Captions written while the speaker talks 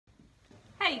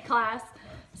Hey class,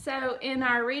 so in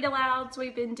our read alouds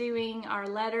we've been doing our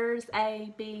letters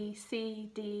A, B,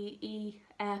 C, D, E,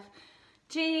 F,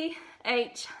 G,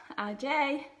 H, I,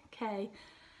 J, K,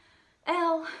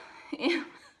 L, M,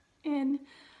 N,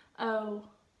 O,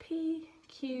 P,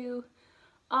 Q,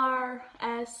 R,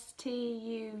 S, T,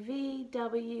 U, V,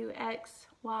 W, X,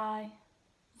 Y,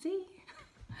 Z.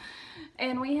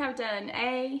 And we have done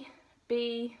A,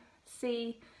 B,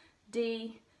 C,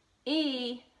 D,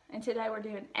 E, and today we're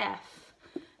doing F.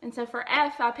 And so for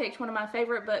F, I picked one of my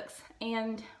favorite books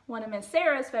and one of Miss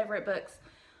Sarah's favorite books,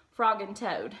 Frog and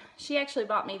Toad. She actually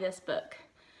bought me this book.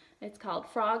 It's called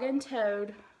Frog and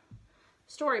Toad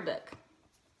Storybook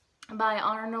by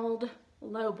Arnold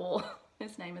Lobel.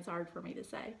 His name is hard for me to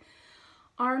say.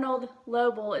 Arnold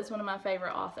Lobel is one of my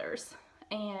favorite authors.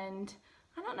 And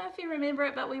I don't know if you remember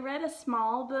it, but we read a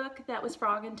small book that was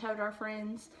Frog and Toad Are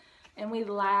Friends, and we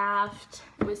laughed.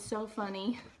 It was so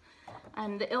funny.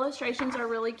 And the illustrations are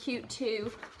really cute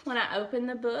too. When I open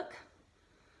the book,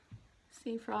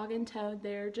 see Frog and Toad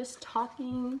there just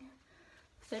talking.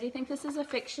 So do you think this is a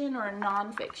fiction or a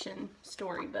non-fiction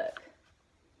storybook?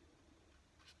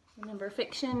 Remember,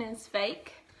 fiction is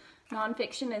fake.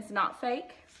 Non-fiction is not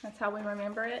fake. That's how we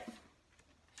remember it.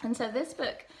 And so this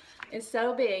book is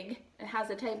so big, it has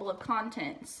a table of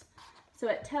contents. So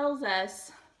it tells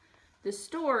us the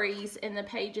stories in the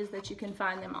pages that you can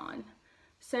find them on.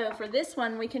 So for this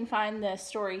one, we can find the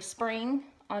story Spring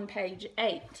on page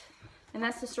 8. And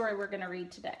that's the story we're going to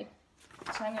read today.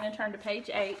 So I'm going to turn to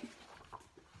page 8.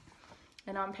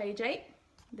 And on page 8,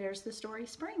 there's the story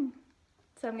Spring.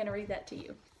 So I'm going to read that to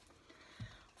you.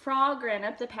 Frog ran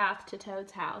up the path to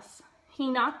Toad's house.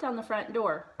 He knocked on the front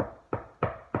door.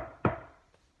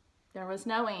 There was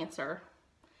no answer.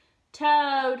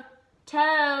 Toad,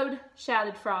 Toad,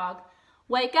 shouted Frog.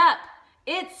 Wake up,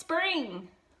 it's spring.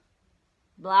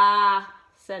 Blah,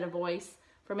 said a voice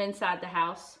from inside the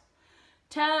house.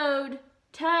 Toad,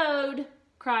 Toad,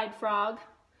 cried Frog.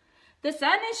 The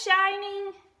sun is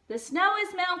shining, the snow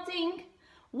is melting.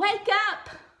 Wake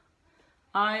up.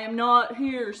 I am not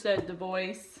here, said the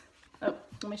voice. Oh,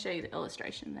 let me show you the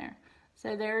illustration there.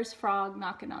 So there's Frog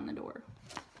knocking on the door.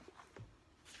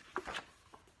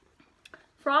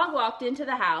 Frog walked into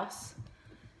the house.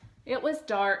 It was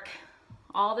dark.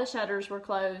 All the shutters were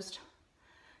closed.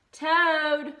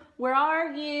 Toad, where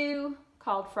are you?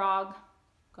 Called Frog.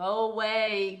 Go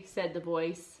away, said the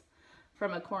voice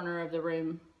from a corner of the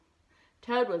room.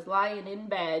 Toad was lying in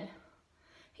bed.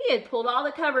 He had pulled all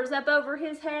the covers up over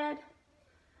his head.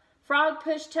 Frog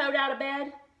pushed Toad out of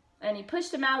bed, and he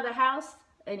pushed him out of the house,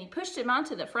 and he pushed him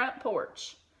onto the front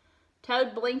porch.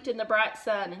 Toad blinked in the bright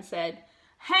sun and said,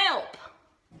 "Help!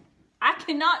 I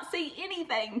cannot see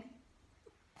anything."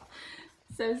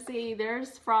 So see,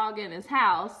 there's Frog in his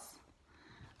house,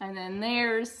 and then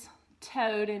there's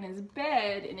Toad in his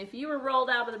bed. And if you were rolled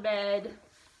out of the bed,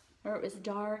 or it was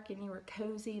dark and you were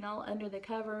cozy and all under the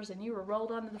covers, and you were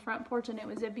rolled onto the front porch and it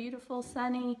was a beautiful,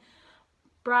 sunny,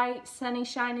 bright, sunny,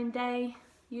 shining day,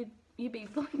 you'd be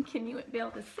blinking, you wouldn't be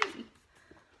able to see.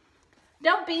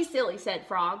 Don't be silly, said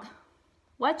Frog.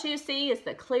 What you see is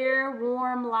the clear,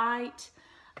 warm light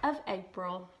of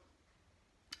April.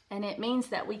 And it means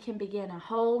that we can begin a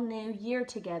whole new year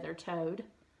together, Toad.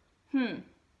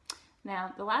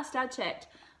 Now, the last I checked,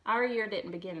 our year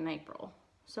didn't begin in April.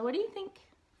 So what do you think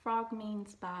Frog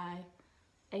means by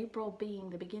April being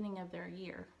the beginning of their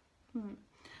year? I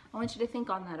want you to think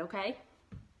on that, okay?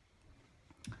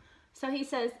 So he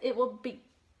says it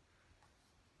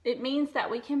means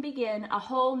that we can begin a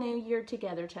whole new year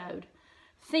together, Toad.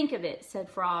 Think of it, said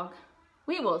Frog.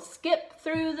 We will skip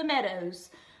through the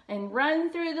meadows and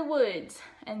run through the woods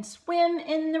and swim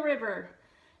in the river.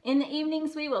 In the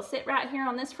evenings, we will sit right here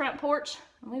on this front porch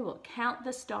and we will count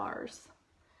the stars.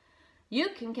 You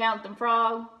can count them,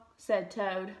 Frog, said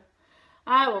Toad.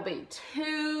 I will be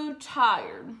too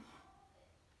tired.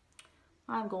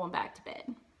 I'm going back to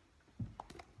bed.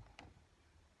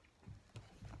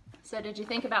 So did you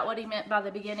think about what he meant by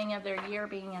the beginning of their year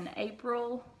being in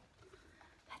April?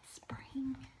 That's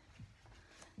spring.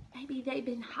 Maybe they've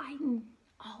been hiding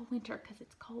all winter because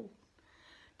it's cold.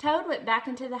 Toad went back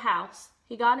into the house.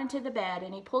 He got into the bed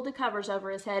and he pulled the covers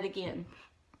over his head again.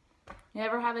 You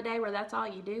ever have a day where that's all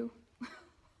you do?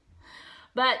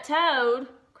 But Toad,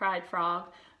 cried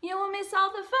Frog, you will miss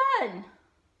all the fun.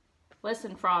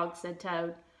 Listen, Frog, said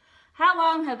Toad. How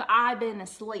long have I been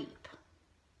asleep?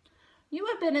 You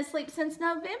have been asleep since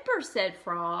November, said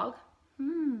Frog.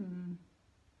 Why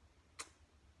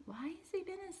has he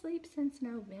been asleep since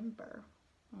November?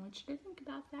 I want you to think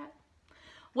about that.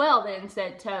 Well then,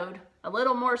 said Toad, a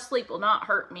little more sleep will not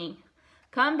hurt me.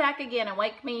 Come back again and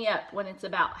wake me up when it's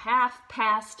about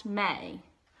 1/2 May.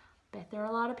 Bet there are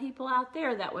a lot of people out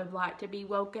there that would like to be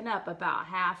woken up about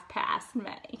 1/2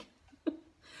 May.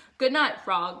 Good night,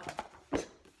 Frog.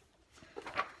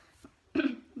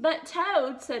 But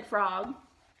Toad, said Frog.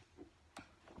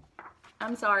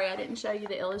 I'm sorry I didn't show you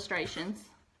the illustrations.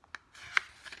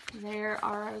 There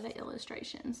are the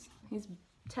illustrations.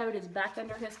 Toad is back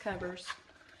under his covers.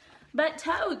 But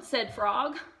Toad, said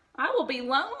Frog, I will be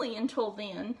lonely until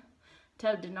then.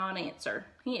 Toad did not answer.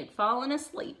 He had fallen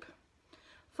asleep.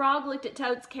 Frog looked at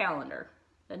Toad's calendar.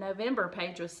 The November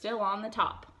page was still on the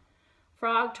top.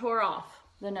 Frog tore off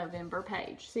the November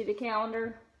page. See the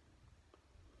calendar?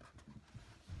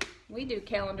 We do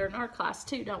calendar in our class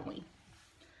too, don't we?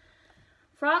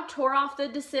 Frog tore off the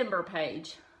December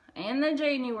page, and the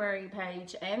January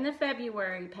page, and the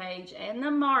February page, and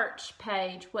the March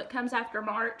page. What comes after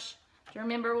March? Do you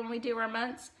remember when we do our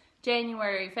months?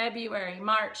 January, February,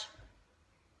 March,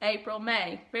 April,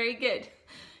 May. Very good.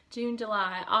 June,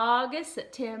 July, August,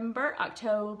 September,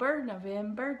 October,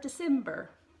 November,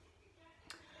 December.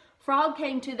 Frog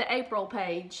came to the April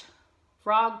page.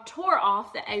 Frog tore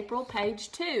off the April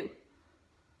page too.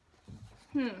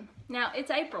 Now it's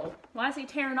April. Why is he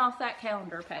tearing off that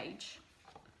calendar page?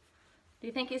 Do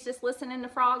you think he's just listening to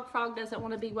Frog? Frog doesn't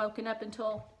want to be woken up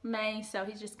until May, so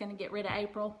he's just going to get rid of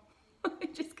April.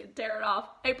 He's just going to tear it off.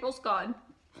 April's gone.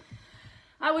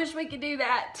 I wish we could do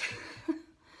that.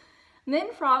 And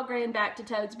then Frog ran back to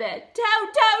Toad's bed.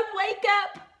 Toad, Toad, wake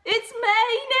up! It's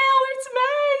May now, it's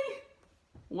May!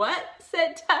 What?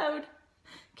 Said Toad.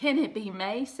 Can it be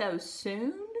May so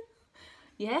soon?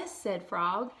 Yes, said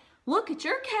Frog. Look at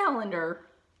your calendar.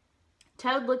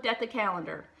 Toad looked at the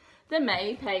calendar. The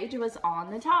May page was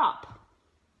on the top.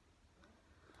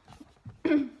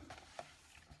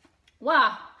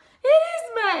 Wow, it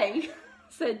is May,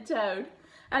 said Toad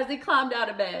as he climbed out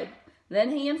of bed. Then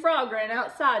he and Frog ran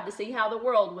outside to see how the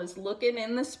world was looking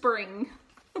in the spring.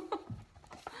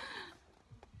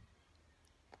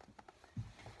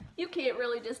 You can't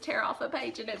really just tear off a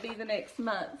page and it be the next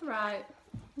month, right?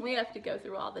 We have to go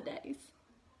through all the days.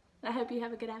 I hope you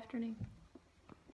have a good afternoon.